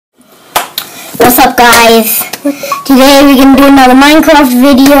What's up, guys? Today we're gonna do another Minecraft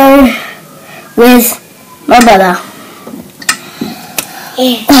video with my brother.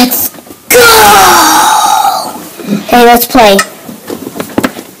 Let's go! Okay, let's play.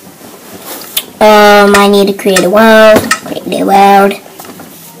 I need to create a world.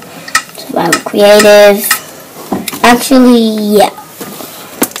 Survival creative. Actually, yeah.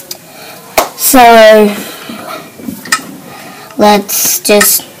 So let's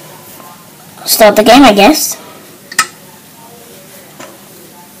just start the game, I guess.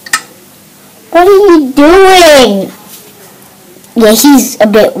 What are you doing? Yeah, he's a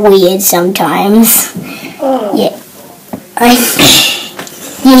bit weird sometimes. Oh. Yeah.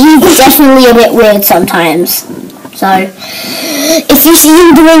 Yeah, he's definitely a bit weird sometimes. So, if you see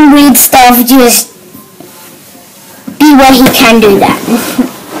him doing weird stuff, just be where he can do that.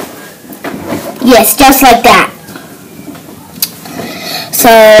 Yes, just like that. So,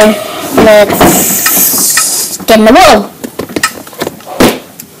 let's get in the world.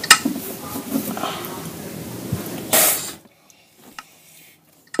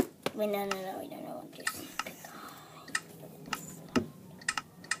 Wait, no, we don't know what to do.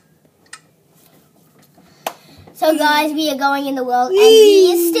 So guys, we are going in the world and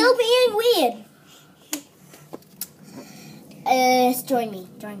he is still being weird. Join me.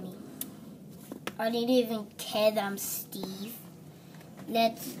 I don't even care that I'm Steve.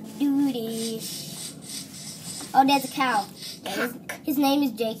 Let's do this. Oh, there's a cow. His name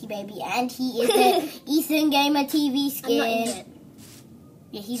is Jakey Baby, and he is the Ethan Gamer TV skin. I'm not Ethan.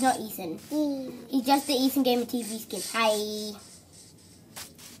 Yeah, he's not Ethan. He's just the Ethan Gamer TV skin. Hi.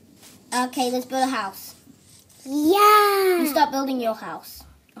 Okay, let's build a house. Yeah. You start building your house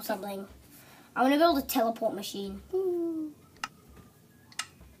or something. I want to build a teleport machine.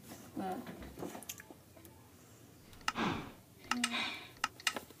 Yeah.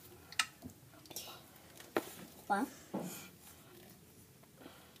 What?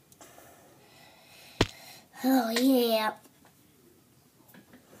 Oh yeah.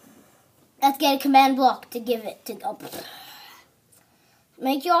 Let's get a command block to give it to.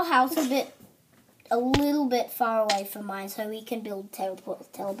 Make your house a little bit far away from mine, so we can build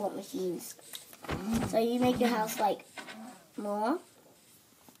teleport machines. So you make your house like more.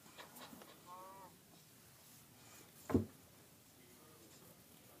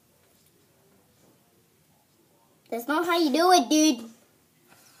 That's not how you do it, dude.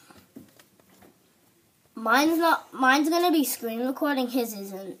 Mine's gonna be screen recording, his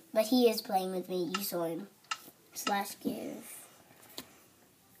isn't, but he is playing with me. You saw him. /give.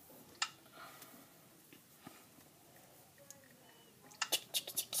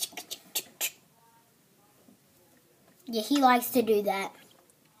 Yeah, he likes to do that.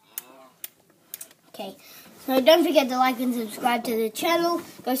 Okay, so don't forget to like and subscribe to the channel.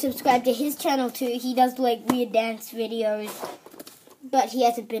 Go subscribe to his channel too. He does like weird dance videos, but he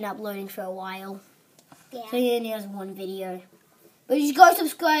hasn't been uploading for a while. Yeah. So he only has one video. But you should go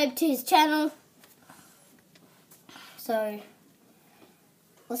subscribe to his channel. So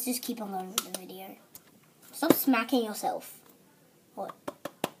let's just keep on going with the video. Stop smacking yourself. What?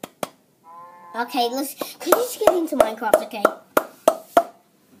 Okay, could you just get into Minecraft, okay?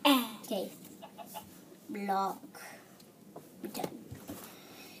 Okay. Block. Done.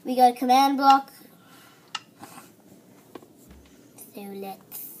 We got a command block.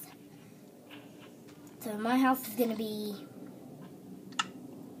 So my house is gonna be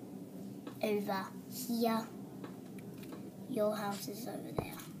over here. Your house is over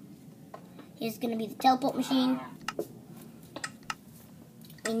there. Here's gonna be the teleport machine.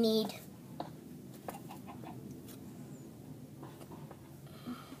 We need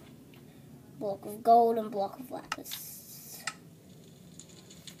block of gold and block of lapis.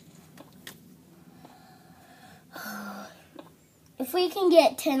 If we can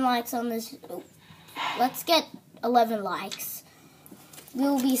get 10 likes on this, let's get 11 likes.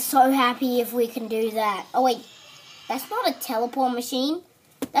 We'll be so happy if we can do that. Oh wait, that's not a teleport machine.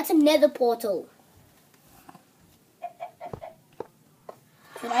 That's a nether portal.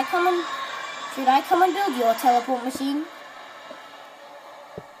 Should I come and build your teleport machine?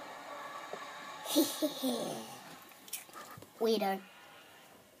 Weirdo.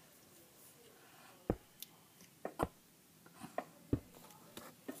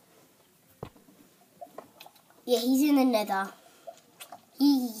 Yeah, he's in the nether.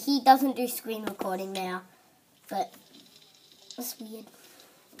 He doesn't do screen recording now, but that's weird.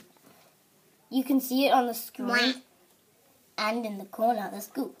 You can see it on the screen and in the corner. That's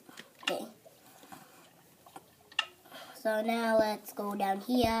good. Okay. So now let's go down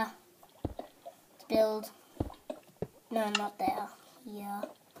here. Build. No, not there. Here.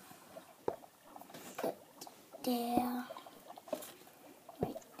 there.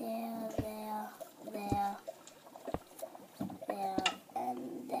 Right there, there, there, there,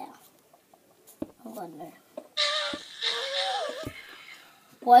 and there. Oh god, no.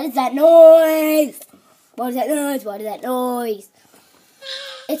 What is that noise? What is that noise? What is that noise?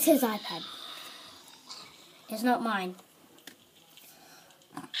 It's his iPad. It's not mine.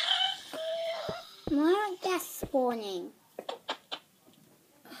 Why aren't guests spawning?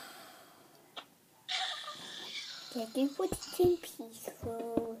 Did you put it in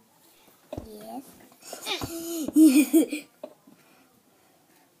peaceful? Yes.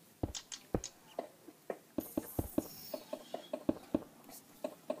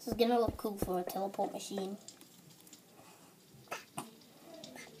 This is gonna look cool for a teleport machine.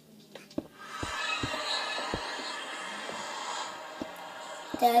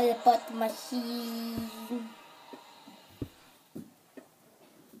 Teleport machine.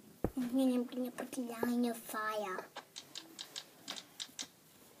 And then I'm gonna put a line of fire.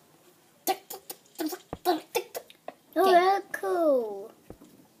 Oh, that's cool.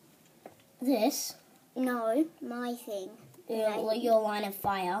 This? No, my thing. Your line of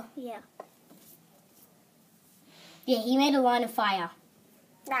fire. Yeah. Yeah, he made a line of fire.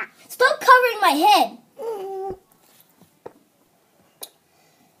 Ah. Stop covering my head!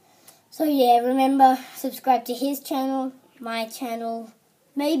 So yeah, remember, subscribe to his channel, my channel,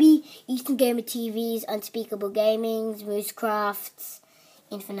 maybe Eastern Gamer TV's Unspeakable Gaming's, Moosecrafts,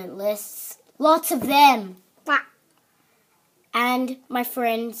 Infinite Lists, lots of them! Ah. And my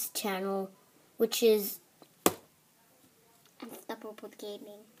friend's channel, which is Unstoppable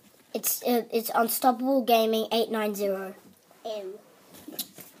Gaming. it's Unstoppable Gaming 890. Ew.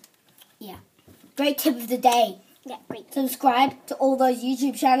 Yeah. Great tip of the day. Yeah, great. Subscribe to all those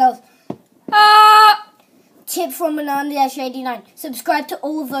YouTube channels. Tip from Ananda-89. Subscribe to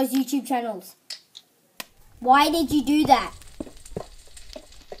all of those YouTube channels. Why did you do that?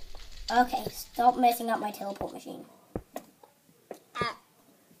 Okay, stop messing up my teleport machine.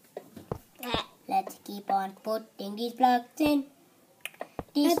 Let's keep on putting these blocks in.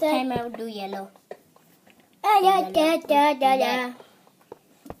 This time I will do yellow.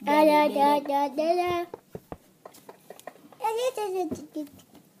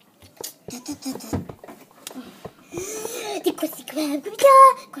 The Krusty Krab,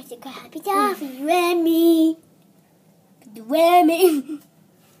 for you and me. The whammy.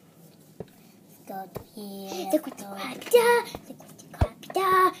 Go to here. The Krusty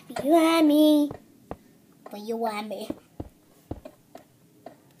Krab, for you and me. For you whammy.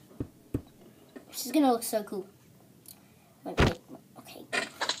 This is gonna look so cool. Wait, okay.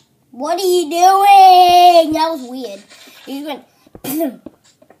 What are you doing? That was weird. You went.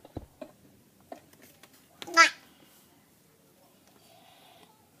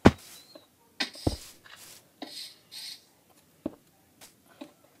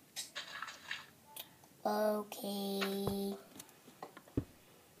 Okay.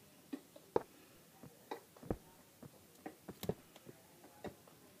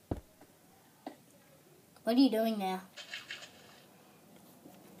 What are you doing now?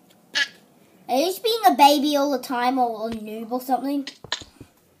 Are you just being a baby all the time or a noob or something?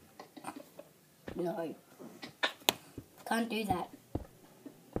 No. Can't do that.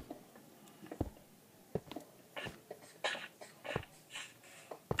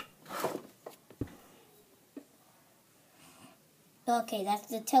 Okay, that's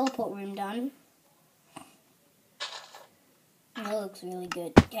the teleport room done. That looks really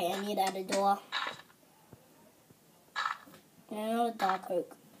good. Okay, I need to add a door. And another dark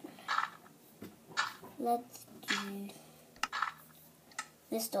oak. Let's do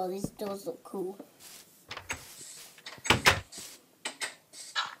this door. These doors look cool.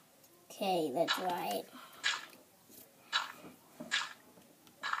 Okay, let's write.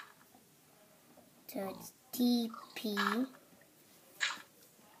 So it's TP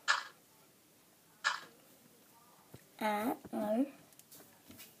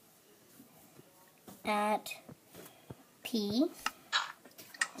at P.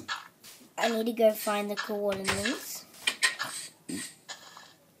 I need to go find the coordinates.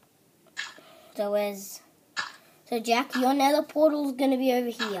 So Jack, your nether portal is going to be over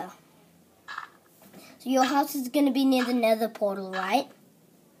here. So your house is going to be near the nether portal, right?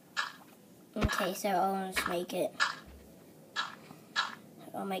 Okay, so I'll just make it.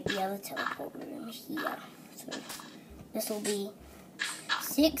 I'll make the other teleport room here. So this will be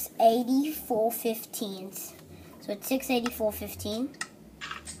 680/415. So it's 680/415.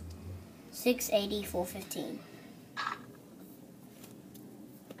 680/415.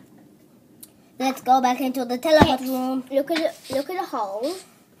 Let's go back into the teleport room. Look at the hole.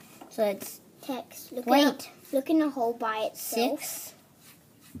 So it's Tex, Wait. Look in the hole by itself. 6,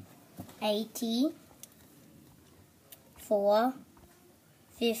 80, 4,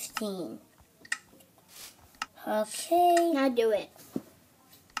 15. Okay. Now do it.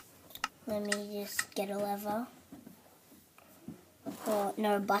 Let me just get a lever. Or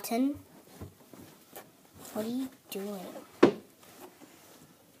no, button. What are you doing?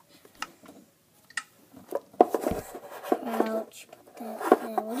 Ouch. Put that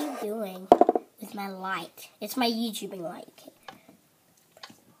there. What are you doing with my light? It's my YouTubing light. Okay.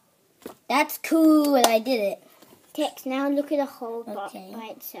 That's cool. I did it. Tex, now look at the hole Okay. by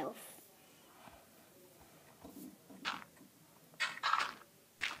itself.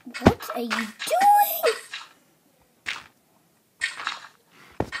 What are you doing?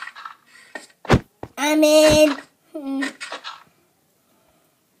 I'm in.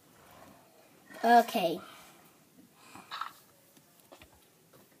 Okay.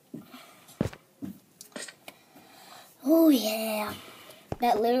 Oh yeah.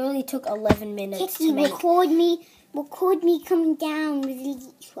 That literally took 11 minutes to Texy, make. record me coming down with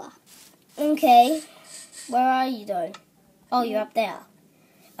Lisa. Okay. Where are you though? Oh, you're up there.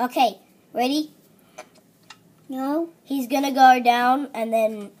 Okay. Ready? No, He's gonna go down and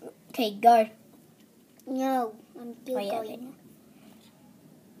then. Okay, go. no, I'm still Oh, yeah, going.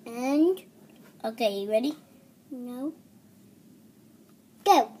 And Okay, you ready? no,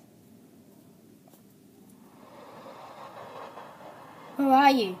 go. Where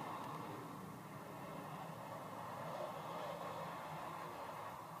are you?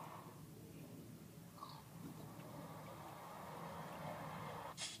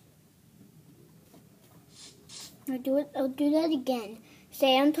 I'll do that again.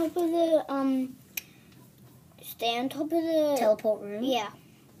 Stay on top of the Teleport room? Yeah.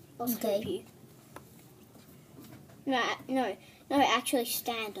 I'll Okay. help you. No, actually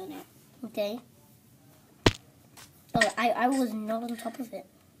stand on it. Okay. Oh, I was not on top of it.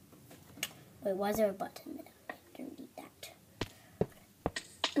 Wait, why is there a button there? I don't need that.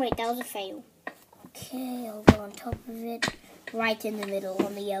 Wait, that was a fail. Okay, I'll go on top of it. Right in the middle,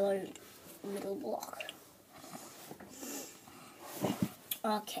 on the yellow middle block.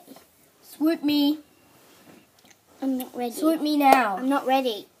 Okay. Swoop me. I'm not ready. Swoop me now. I'm not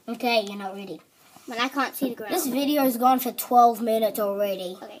ready. Okay, you're not ready. But I can't see the ground. This video has gone for 12 minutes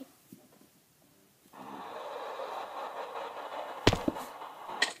already. Okay.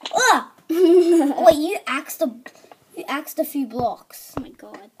 Ah! Wait, you axed a few blocks. Oh my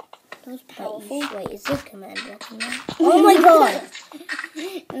god. That was powerful. Wait, is this command blocking now? Oh my god!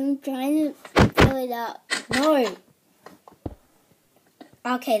 I'm trying to fill it up. No.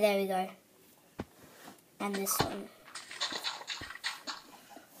 Okay, there we go. And this one.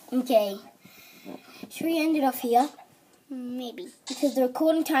 Okay. Should we end it off here? Maybe. Because the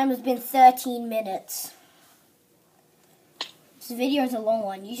recording time has been 13 minutes. This video is a long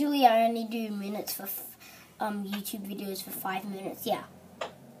one. Usually I only do minutes for YouTube videos for 5 minutes. Yeah.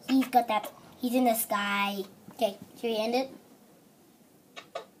 He's got that. He's in the sky. Okay, should we end it?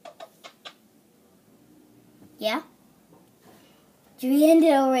 Yeah? Should we end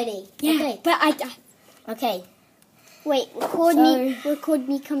it already? Yeah, Okay. but Okay. wait, record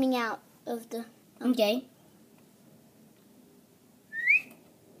me coming out of the... Okay.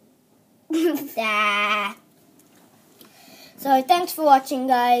 Ah. So thanks for watching,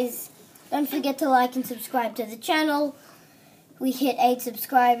 guys. Don't forget to like and subscribe to the channel. We hit 8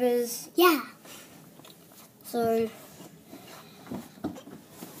 subscribers. Yeah. So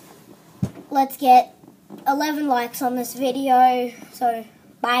let's get 11 likes on this video. So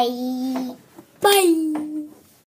bye. Bye.